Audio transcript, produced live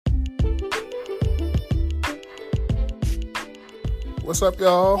What's up,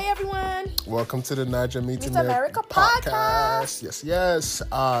 y'all? Hey, everyone. Welcome to the Niger Meets Meets America podcast. Yes.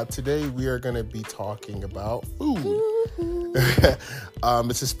 Today we are going to be talking about food.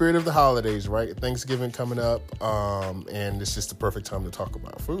 It's the spirit of the holidays, right? Thanksgiving coming up, and it's just the perfect time to talk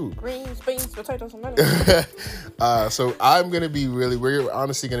about food. Greens, beans, potatoes, and onions. So I'm going to be we're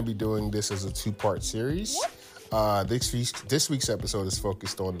honestly going to be doing this as a 2-part series. Yep. This week's episode is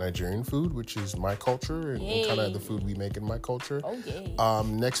focused on Nigerian food, which is my culture and kind of the food we make in my culture. Oh, yeah.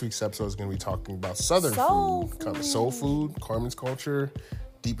 Next week's episode is going to be talking about Southern food, kind of soul food, Carmen's culture,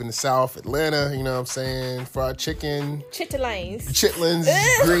 deep in the South, Atlanta, you know what I'm saying? Fried chicken.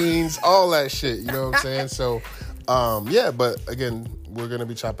 Chitlins, greens, all that shit, you know what I'm saying? So, but again, we're going to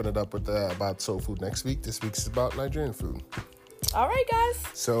be chopping it up with about soul food next week. This week's about Nigerian food. All right, guys.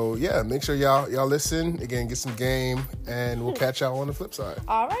 So, make sure y'all listen. Again, get some game, and we'll catch y'all on the flip side.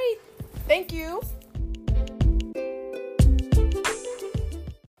 All right. Thank you.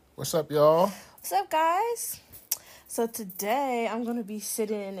 What's up, y'all? What's up, guys? So today, I'm going to be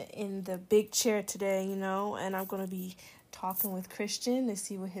sitting in the big chair today, and I'm going to be talking with Christian to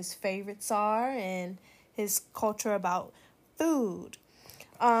see what his favorites are and his culture about food.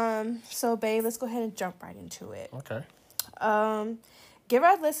 So, babe, let's go ahead and jump right into it. Okay. Give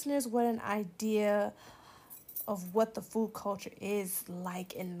our listeners an idea of what the food culture is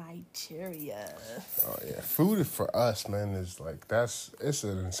like in Nigeria. Oh yeah, food for us, man, is it's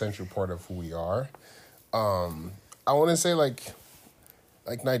an essential part of who we are. I want to say like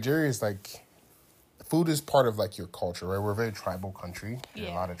Nigeria is food is part of your culture, right? We're a very tribal country. There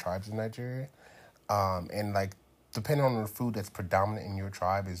are a lot of tribes in Nigeria, and depending on the food that's predominant in your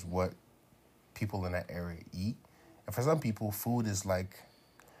tribe is what people in that area eat. And for some people, food is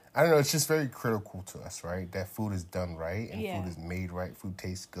it's just very critical to us, right? That food is done right and food is made right. Food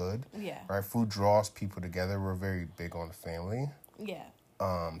tastes good. Yeah. Right? Food draws people together. We're very big on family. Yeah.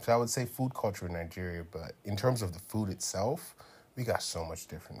 So I would say food culture in Nigeria, but in terms of the food itself, we got so much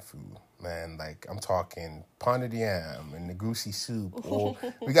different food, man. I'm talking pounded yam and negusi soup. Or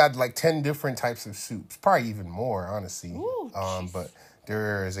we got 10 different types of soups, probably even more, honestly. Ooh, but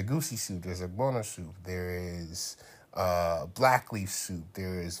there is a goosey soup, there's a bono soup, there is black leaf soup,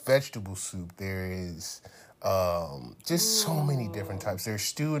 there is vegetable soup, there is just so many different types. There's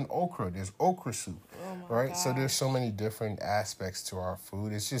stew and okra, there's okra soup, right? Gosh. So there's so many different aspects to our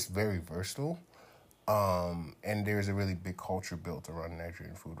food. It's just very versatile. And there's a really big culture built around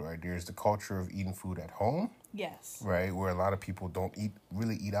Nigerian food, right? There's the culture of eating food at home. Yes. Right, where a lot of people don't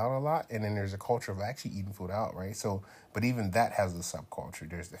really eat out a lot. And then there's a culture of actually eating food out, right? So, but even that has a subculture.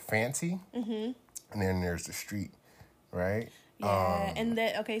 There's the fancy, and then there's the street, right? Yeah,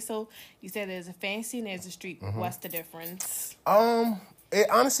 so you said there's a fancy and there's a street. What's the difference? It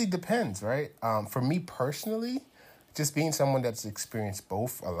honestly depends, right? For me personally, just being someone that's experienced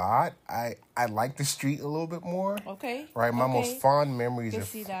both a lot, I like the street a little bit more. Okay. Right? My most fond memories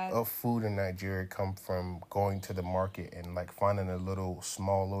of food in Nigeria come from going to the market and finding a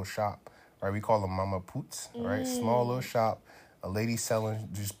small little shop. Right? We call them mama puts, right? Small little shop. A lady selling,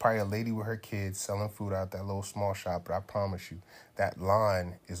 just probably a lady with her kids selling food out that little small shop. But I promise you, that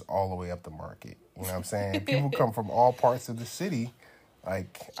line is all the way up the market. You know what I'm saying? People come from all parts of the city. I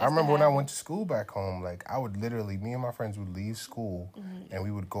remember when I went to school back home, I would literally, me and my friends would leave school and we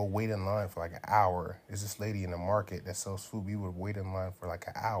would go wait in line for an hour. There's this lady in the market that sells food. We would wait in line for an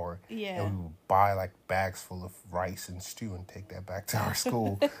hour. Yeah. And we would buy bags full of rice and stew and take that back to our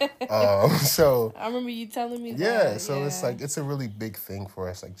school. So I remember you telling me that. Yeah, so it's it's a really big thing for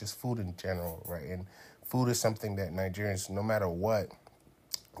us, just food in general, right? And food is something that Nigerians, no matter what,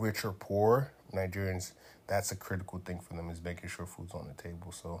 rich or poor, Nigerians, that's a critical thing for them, is making sure food's on the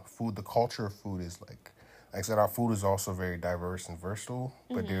table. So the culture of food is like I said, our food is also very diverse and versatile,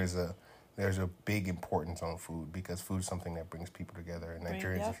 but there's a big importance on food because food is something that brings people together. And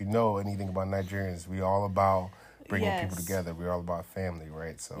Nigerians, if you know anything about Nigerians, we all about bringing people together. We're all about family,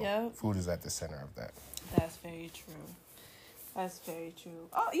 right? So food is at the center of that. That's very true. That's very true.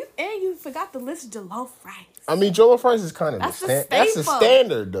 Oh, you forgot the list of jollof rice. I mean, jollof rice is kind of that's a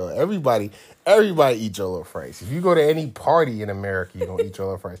standard, though. Everybody eat jollof rice. If you go to any party in America, you're going to eat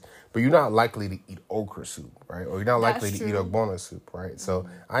jollof rice. But you're not likely to eat okra soup, right? Or you're not likely to eat ogbono soup, right? So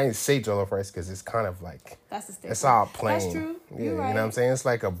I didn't say jollof rice because it's kind of that's a staple. It's all plain. That's true. Yeah, You're right. You know what I'm saying? It's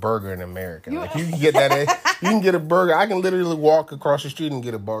like a burger in America. You can get that. You can get a burger. I can literally walk across the street and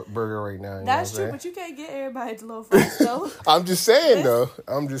get a burger right now. That's true, but you can't get everybody jollof rice, though. I'm just saying, though.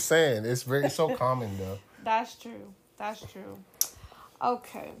 It's so common, though. That's true.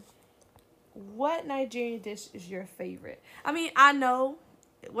 Okay. What Nigerian dish is your favorite? I mean, I know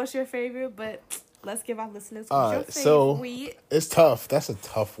what's your favorite, but let's give our listeners what's your favorite. So it's tough. That's a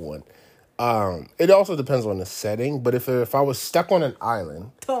tough one. It also depends on the setting, but if I was stuck on an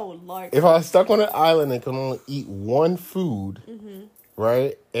island, if I was stuck on an island and could only eat one food,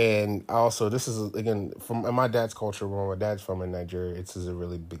 right? And also, this is again from in my dad's culture, where my dad's from in Nigeria, it's a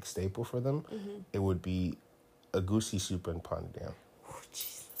really big staple for them. It would be egusi soup and pounded yam.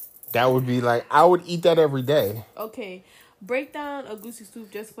 That would be like I would eat that every day. Okay. Break down egusi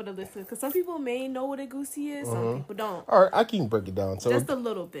soup just for the listeners, because some people may know what egusi is, some people don't. All right, I can break it down. So just a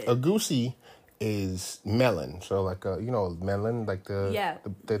little bit. Egusi is melon, so like melon, like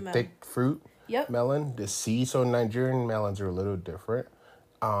the thick fruit. Yep. Melon. The seeds. So Nigerian melons are a little different.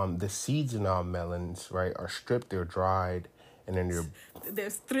 The seeds in our melons, right, are stripped. They're dried, and then they're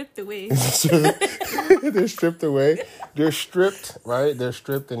stripped away. They're stripped away. They're stripped, right? They're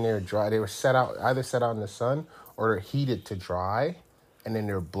stripped and they're dry. They were either set out in the sun or they're heated to dry, and then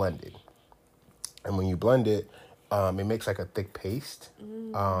they're blended. And when you blend it, it makes like a thick paste.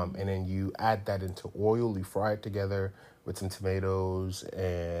 And then you add that into oil. You fry it together with some tomatoes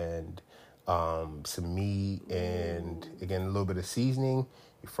and some meat and, again, a little bit of seasoning.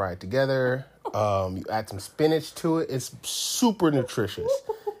 You fry it together. You add some spinach to it. It's super nutritious.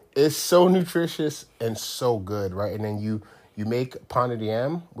 It's so nutritious and so good, right? And then you make pounded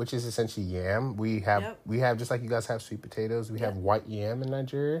yam, which is essentially yam. We have just like you guys have sweet potatoes. We have white yam in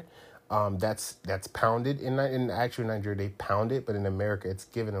Nigeria. That's pounded in actually Nigeria they pound it, but in America it's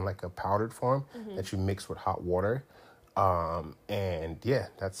given in like a powdered form that you mix with hot water. And yeah,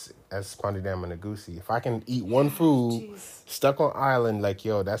 that's pounded yam and egusi. If I can eat one food stuck on island, like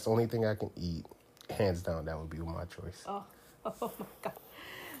that's the only thing I can eat, hands down, that would be my choice. Oh my God.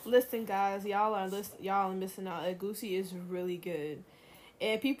 Listen, guys, y'all are missing out. Egusi is really good,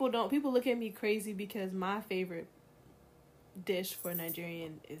 and people look at me crazy because my favorite dish for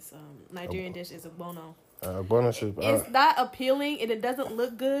Nigerian dish is ogbono. Ogbono soup. It's not appealing and it doesn't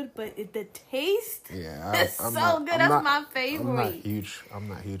look good, but the taste is so good. That's my favorite. I'm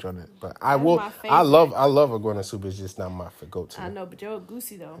not huge on it, but I love ogbono soup. It's just not my go-to. I know, but your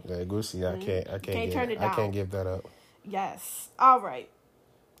egusi though. The egusi, I can't turn it down. I can't give that up. Yes. All right.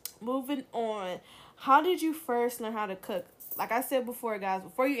 Moving on. How did you first learn how to cook? Like I said before, guys,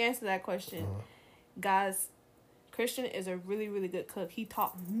 before you answer that question, guys, Christian is a really, really good cook. He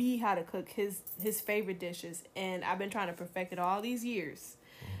taught me how to cook his favorite dishes, and I've been trying to perfect it all these years.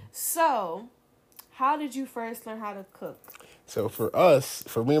 So, how did you first learn how to cook? So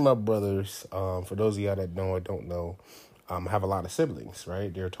for me and my brothers, for those of y'all that know or don't know, I have a lot of siblings,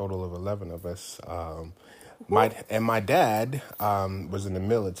 right? There are a total of 11 of us. My dad was in the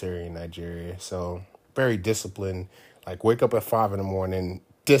military in Nigeria, so very disciplined. Like wake up at 5 a.m,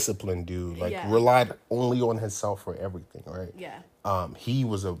 disciplined dude. Like relied only on himself for everything, right? Yeah. He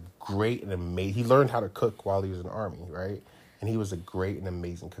was a great and amazing. He learned how to cook while he was in the army, right? And he was a great and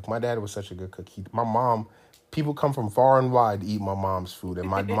amazing cook. My dad was such a good cook. My mom, people come from far and wide to eat my mom's food, and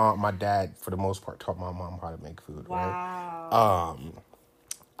my dad, for the most part, taught my mom how to make food. Wow.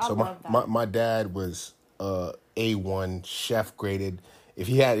 Right? So my dad was A1 chef graded. If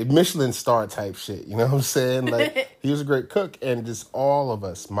he had Michelin star type shit, you know what I'm saying? Like he was a great cook, and just all of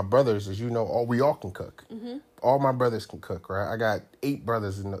us, my brothers, as you know, we all can cook. All my brothers can cook, right? I got 8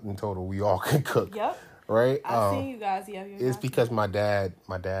 brothers in total. We all can cook. Yep. Right? I've seen you guys. Yeah. It's because my dad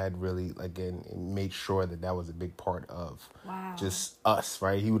really, again, made sure that was a big part of just us,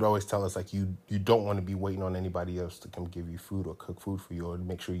 right? He would always tell us, like, you don't want to be waiting on anybody else to come give you food or cook food for you or to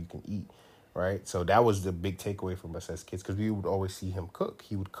make sure you can eat, right? So that was the big takeaway from us as kids, because we would always see him cook.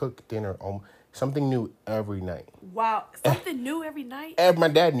 He would cook dinner, something new every night. Wow. Something new every night? My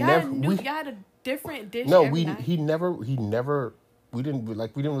dad y'all never... Y'all had a different dish every night? He never... We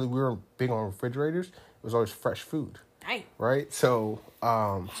were big on refrigerators. It was always fresh food. Dang. Right? So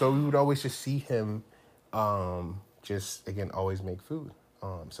we would always just see him just, again, always make food.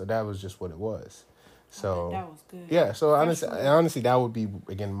 So that was just what it was. So that was good. Yeah, so honestly, that would be,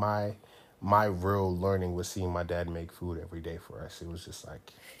 again, my real learning was seeing my dad make food every day for us. It was just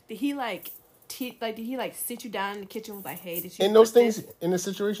like... Did he, did he sit you down in the kitchen and was like, hey, did you... In those things, in a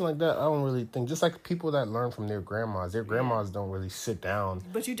situation like that, I don't really think... Just like people that learn from their grandmas don't really sit down.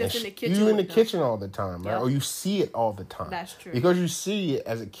 But you just in the kitchen. You in the kitchen all the time, right? Yep. Or you see it all the time. That's true. Because you see it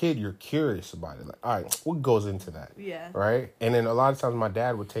as a kid, you're curious about it. Like, all right, what goes into that? Yeah. Right? And then a lot of times my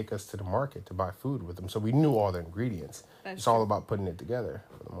dad would take us to the market to buy food with him. So we knew all the ingredients. It's all about putting it together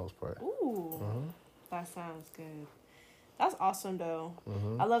for the most part. Ooh. That sounds good. That's awesome, though.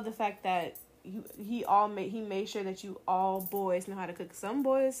 I love the fact that he made sure that you all boys know how to cook. Some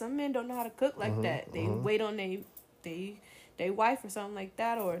men don't know how to cook like that. They wait on they their wife or something like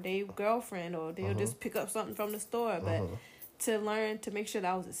that, or their girlfriend, or they'll just pick up something from the store. But to learn to make sure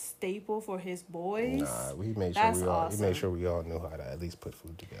that was a staple for his boys. Nah, he made sure we all knew how to at least put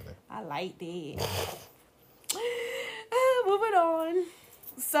food together. I like that. Moving on.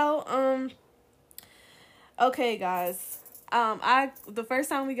 So, okay, guys. The first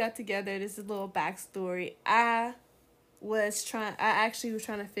time we got together, this is a little backstory. I actually was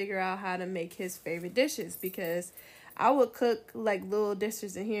trying to figure out how to make his favorite dishes, because I would cook like little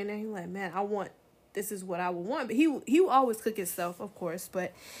dishes in here and there. He was like, man, this is what I would want. But he would always cook himself, of course.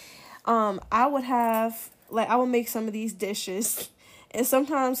 But I would make some of these dishes, and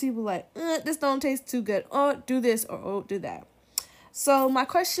sometimes he would like, this don't taste too good. Oh, do this, or oh, do that. So my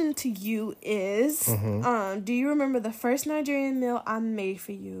question to you is, do you remember the first Nigerian meal I made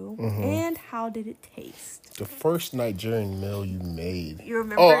for you, and how did it taste? The first Nigerian meal you made. You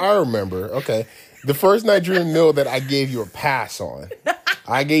remember? Oh, I remember. Okay. The first Nigerian meal that I gave you a pass on.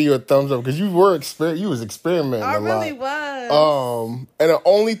 I gave you a thumbs up because you was experimenting a lot. I really was. And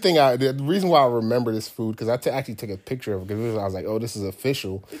the reason why I remember this food, because I actually took a picture of it, because I was like, oh, this is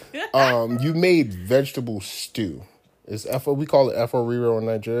official. You made vegetable stew. It's we call it efo riro in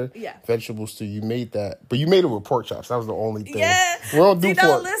Nigeria. Yeah. Vegetable stew. You made that, but you made it with pork chops. That was the only thing. Yeah. We don't do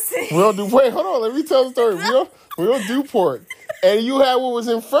pork. Listen. We don't do. Wait, hold on. Let me tell the story. We don't do pork. And you had what was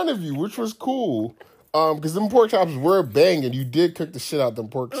in front of you, which was cool. Because them pork chops were banging. You did cook the shit out them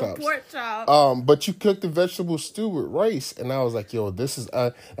pork chops. But you cooked the vegetable stew with rice, and I was like, yo, this is.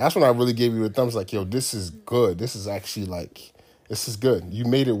 That's when I really gave you the thumbs. Like, yo, this is good. This is actually like. This is good. You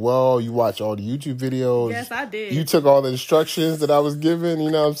made it well. You watched all the YouTube videos. Yes, I did. You took all the instructions that I was given. You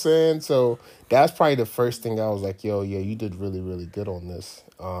know what I'm saying? So that's probably the first thing I was like, yo, yeah, you did really, really good on this.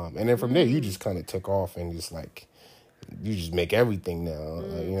 And then from there, you just kind of took off and just like, you just make everything now.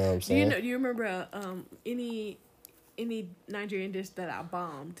 Like, you know what I'm saying? Do you remember any Nigerian dish that I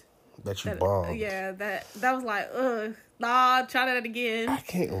bombed? That you bombed? Yeah, that was like, nah, try that again. I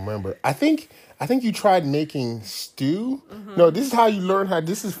can't remember. I think you tried making stew. No, this is how you learn how.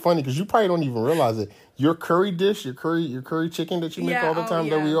 This is funny because you probably don't even realize it. Your curry dish, your curry chicken that you make all the time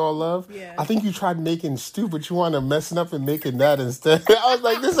that we all love. Yeah. I think you tried making stew, but you wound up messing up and making that instead. I was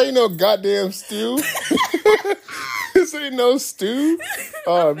like, this ain't no goddamn stew. This ain't no stew.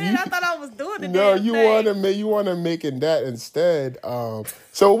 Man, I thought I was doing it. No, you want to making that instead.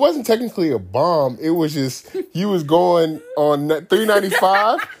 So it wasn't technically a bomb. It was just you was going on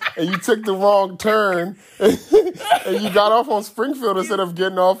 395 and you took the wrong turn and you got off on Springfield instead of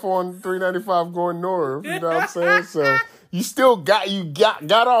getting off on 395 going north. You know what I'm saying? So you still got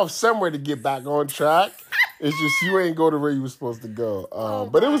off somewhere to get back on track. It's just you ain't go to where you were supposed to go.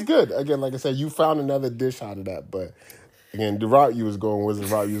 But it was good. Again, like I said, you found another dish out of that. But again, the route you was going was the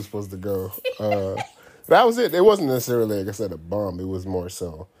route you were supposed to go. That was it. It wasn't necessarily, like I said, a bomb. It was more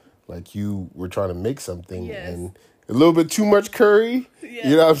so like you were trying to make something and a little bit too much curry. Yes.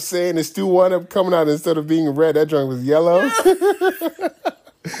 You know what I'm saying? The stew wound up coming out instead of being red. That joint was yellow.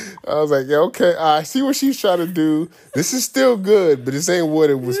 I was like, yeah, okay, I see what she's trying to do. This is still good, but this ain't what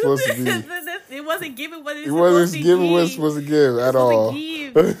it was supposed to be. It wasn't giving what it was supposed to give at all.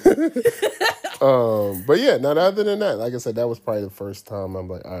 But yeah, now other than that, like I said, that was probably the first time I'm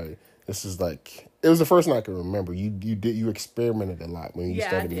like, all right, this is like, it was the first one I can remember. You experimented a lot when you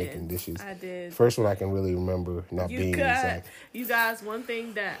started making dishes. I did. First one I can really remember being like, you guys, one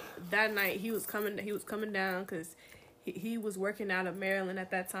thing that night he was coming down because he was working out of Maryland at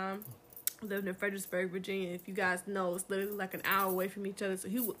that time. Lived in Fredericksburg, Virginia. If you guys know, it's literally like an hour away from each other. So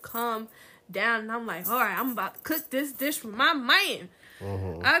he would come down, and I'm like, all right, I'm about to cook this dish for my man.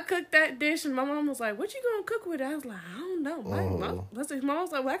 I cooked that dish, and my mom was like, what you gonna cook with it? I was like, I don't know. My mom was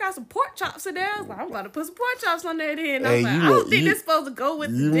like, well, I got some pork chops in there. I was like, I'm about to put some pork chops on there then. I was like, I don't think this supposed to go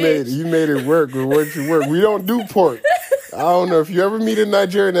with the dish. You made it work with what you work. We don't do pork. I don't know. If you ever meet a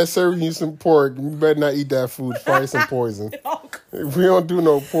Nigerian that's serving you some pork, you better not eat that food. It's probably some poison. We don't do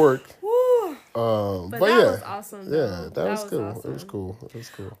no pork. But that was awesome. Though. Yeah, that was cool. Awesome. It was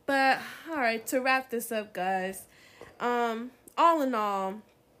cool. But all right, to wrap this up, guys. All in all,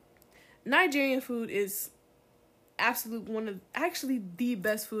 Nigerian food is actually the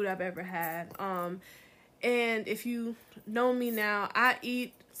best food I've ever had. And if you know me now, I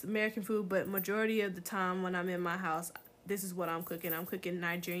eat American food, but majority of the time when I'm in my house, this is what I'm cooking. I'm cooking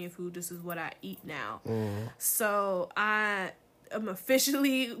Nigerian food. This is what I eat now. So I'm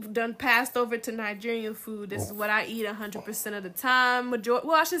officially done passed over to Nigerian food. This is what I eat 100% of the time.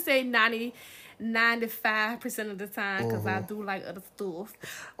 I should say 95% of the time because I do like other stuff.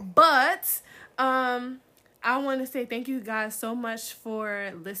 But I want to say thank you guys so much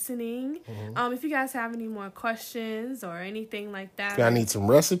for listening. Mm-hmm. If you guys have any more questions or anything like that. If y'all need some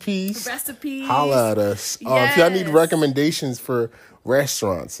recipes. Holla at us. Yes. If y'all need recommendations for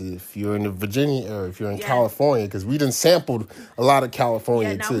restaurants, if you're in Virginia or if you're in California, because we done sampled a lot of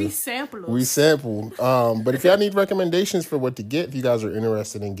California too. We sampled. But if y'all need recommendations for what to get, if you guys are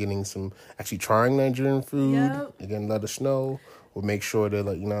interested in getting actually trying Nigerian food, again, let us know. We'll make sure to,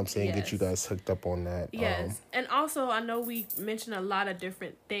 get you guys hooked up on that. Yes. And also, I know we mentioned a lot of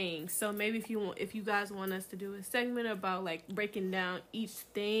different things. So maybe if you guys want us to do a segment about, like, breaking down each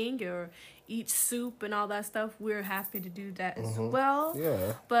thing or each soup and all that stuff, we're happy to do that as well.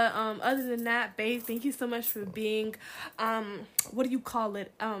 Yeah. But other than that, babe, thank you so much for being, what do you call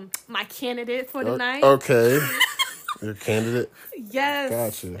it? My candidate for the night. Okay. Your candidate? Yes.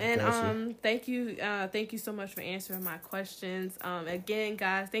 Gotcha. And thank you so much for answering my questions. Again,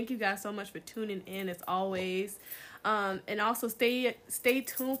 guys, thank you guys so much for tuning in as always. And also stay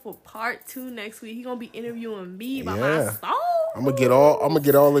tuned for part 2 next week. He's gonna be interviewing me about my song. I'm gonna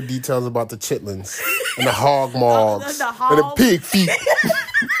get all the details about the chitlins and the hog maws and the pig feet.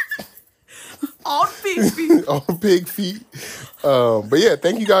 All the pig feet. All the pig feet. But yeah,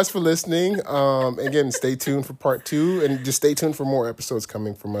 thank you guys for listening. Again, stay tuned for part 2 and just stay tuned for more episodes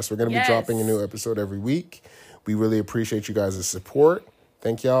coming from us. We're going to be dropping a new episode every week. We really appreciate you guys' support.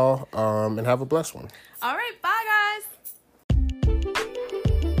 Thank y'all. And have a blessed one. All right. Bye, guys.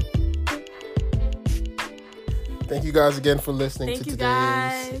 Thank you guys again for listening to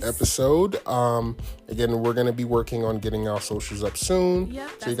today's episode. Again, we're going to be working on getting our socials up soon.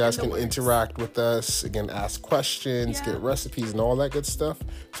 So you guys can interact with us. Again, ask questions, get recipes, and all that good stuff.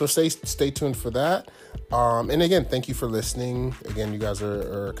 So stay tuned for that. And again, thank you for listening. Again, you guys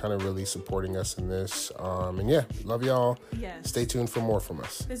are kind of really supporting us in this. And love y'all. Yes. Stay tuned for more from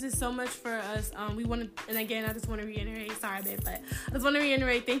us. This is so much for us. We want to, and again, I just want to reiterate, sorry, babe, but I just want to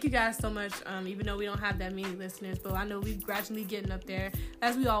reiterate, thank you guys so much. Even though we don't have that many listeners, but I know we're gradually getting up there.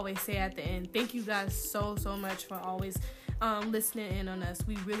 As we always say at the end, thank you guys so much for always listening in on us.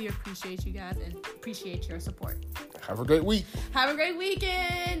 We really appreciate you guys and appreciate your support. Have a great week. Have a great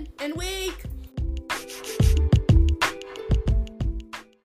weekend and week.